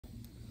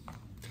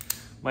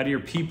my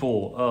dear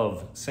people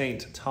of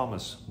St.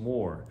 Thomas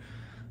More.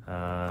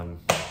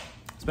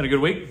 It's been a good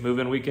week.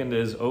 Move-in weekend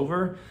is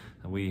over.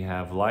 We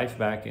have life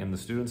back in the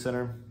Student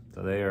Center.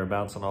 So they are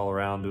bouncing all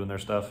around doing their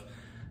stuff.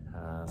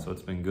 So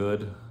it's been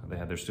good. They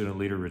had their student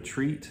leader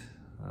retreat.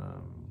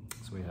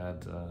 So we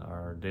had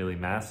our daily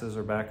masses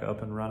are back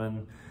up and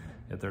running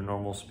at their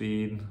normal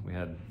speed. We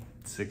had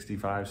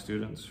 65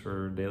 students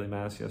for daily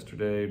mass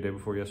yesterday, day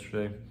before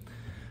yesterday.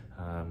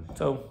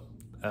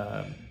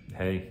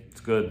 Hey,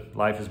 it's good.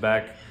 Life is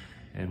back,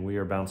 and we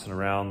are bouncing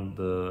around.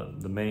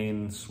 The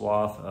main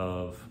swath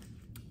of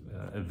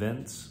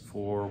events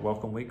for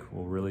Welcome Week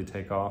will really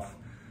take off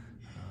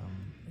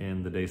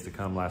in the days to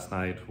come. Last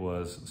night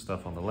was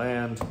stuff on the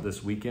land.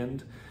 This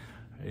weekend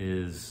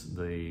is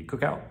the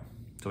cookout.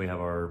 So we have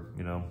our,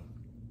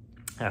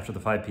 after the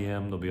 5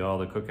 p.m., there'll be all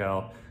the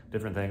cookout,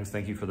 different things.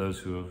 Thank you for those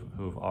who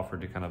have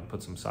offered to kind of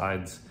put some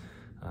sides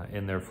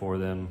in there for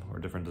them, or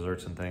different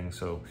desserts and things.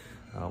 So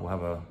we'll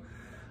have a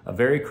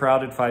very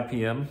crowded 5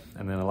 p.m.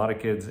 and then a lot of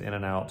kids in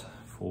and out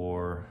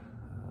for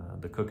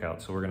the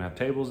cookout. So we're gonna have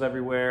tables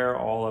everywhere,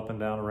 all up and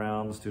down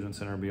around. The Student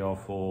Center will be all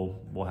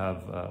full. We'll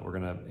have, we're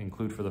gonna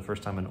include for the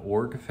first time an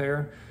Org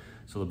Fair.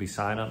 So there'll be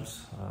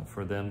signups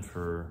for them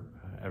for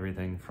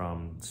everything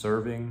from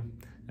serving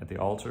at the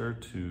altar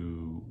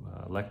to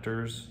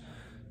lectors,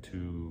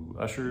 to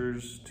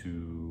ushers,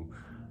 to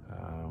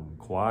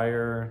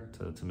choir,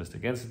 to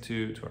Mystic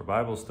Institute, to our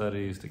Bible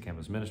studies, to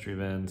campus ministry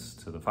events,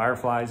 to the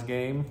Fireflies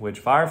game, which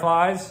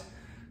Fireflies,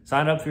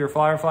 sign up for your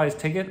Fireflies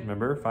ticket.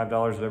 Remember,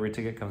 $5 of every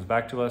ticket comes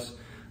back to us.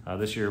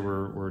 This year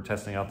we're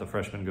testing out the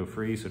freshmen go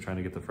free, so trying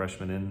to get the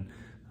freshmen in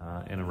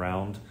and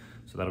around.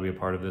 So that'll be a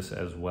part of this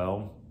as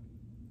well.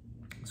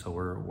 So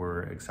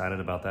we're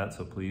excited about that.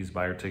 So please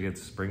buy your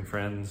tickets, bring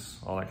friends,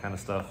 all that kind of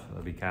stuff.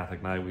 That'll be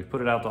Catholic night. We've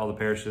put it out to all the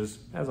parishes.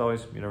 As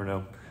always, you never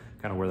know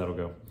kind of where that'll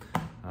go.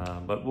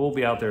 But we'll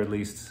be out there at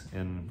least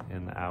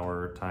in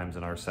our times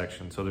in our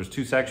section. So there's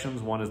two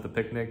sections. One is the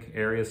picnic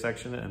area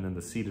section, and then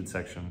the seated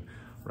section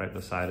right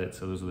beside it.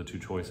 So those are the two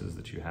choices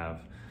that you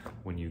have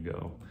when you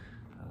go.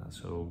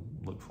 So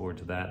look forward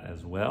to that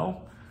as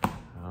well.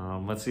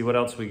 Let's see what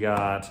else we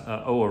got.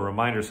 A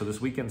reminder. So this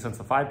weekend, since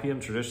the 5 p.m.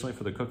 traditionally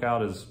for the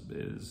cookout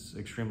is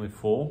extremely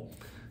full,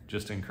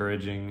 just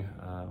encouraging,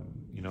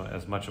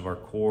 as much of our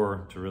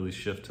core to really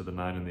shift to the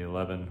 9 and the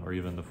 11, or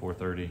even the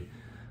 4:30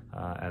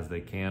 as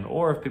they can.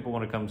 Or if people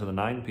want to come to the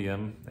 9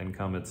 p.m. and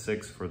come at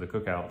 6 for the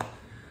cookout,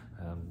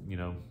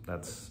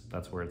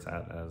 that's where it's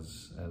at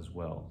as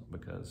well,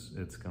 because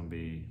it's going to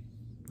be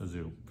a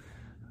zoo.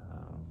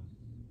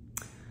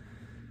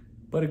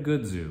 But a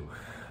good zoo.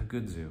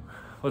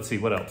 Let's see,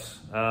 what else?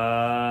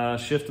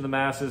 Shift to the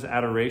masses,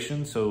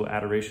 Adoration. So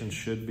Adoration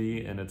should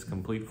be in its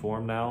complete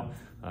form now.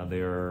 They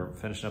are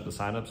finishing up the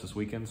signups this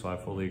weekend, so I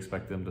fully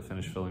expect them to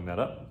finish filling that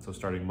up. So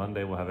starting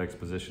Monday, we'll have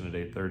exposition at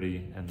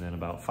 8:30, and then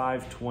about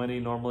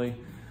 5:20 normally,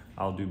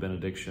 I'll do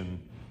benediction,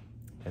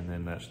 and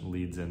then that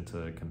leads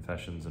into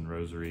confessions and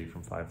rosary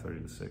from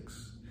 5:30 to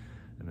 6,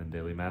 and then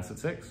daily mass at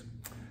 6.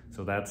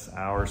 So that's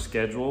our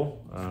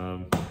schedule.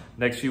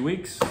 Next few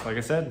weeks, like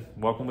I said,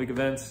 Welcome Week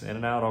events, in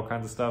and out, all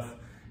kinds of stuff.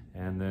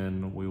 And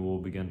then we will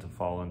begin to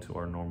fall into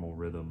our normal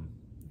rhythm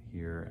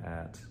here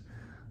at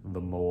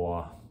the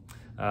Moa.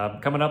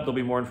 Coming up, there'll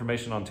be more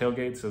information on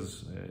tailgates.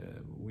 As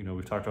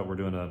we've talked about, we're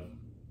doing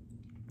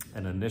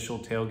an initial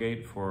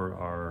tailgate for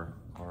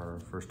our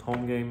first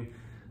home game.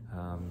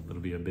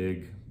 It'll be a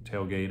big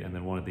tailgate, and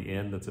then one at the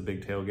end that's a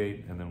big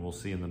tailgate, and then we'll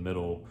see in the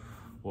middle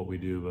what we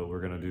do, but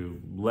we're gonna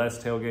do less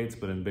tailgates,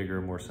 but in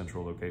bigger, more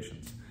central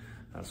locations.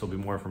 So there'll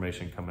be more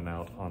information coming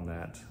out on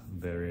that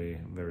very,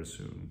 very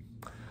soon.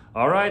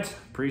 All right,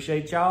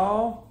 appreciate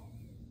y'all.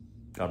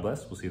 God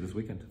bless. We'll see you this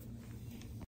weekend.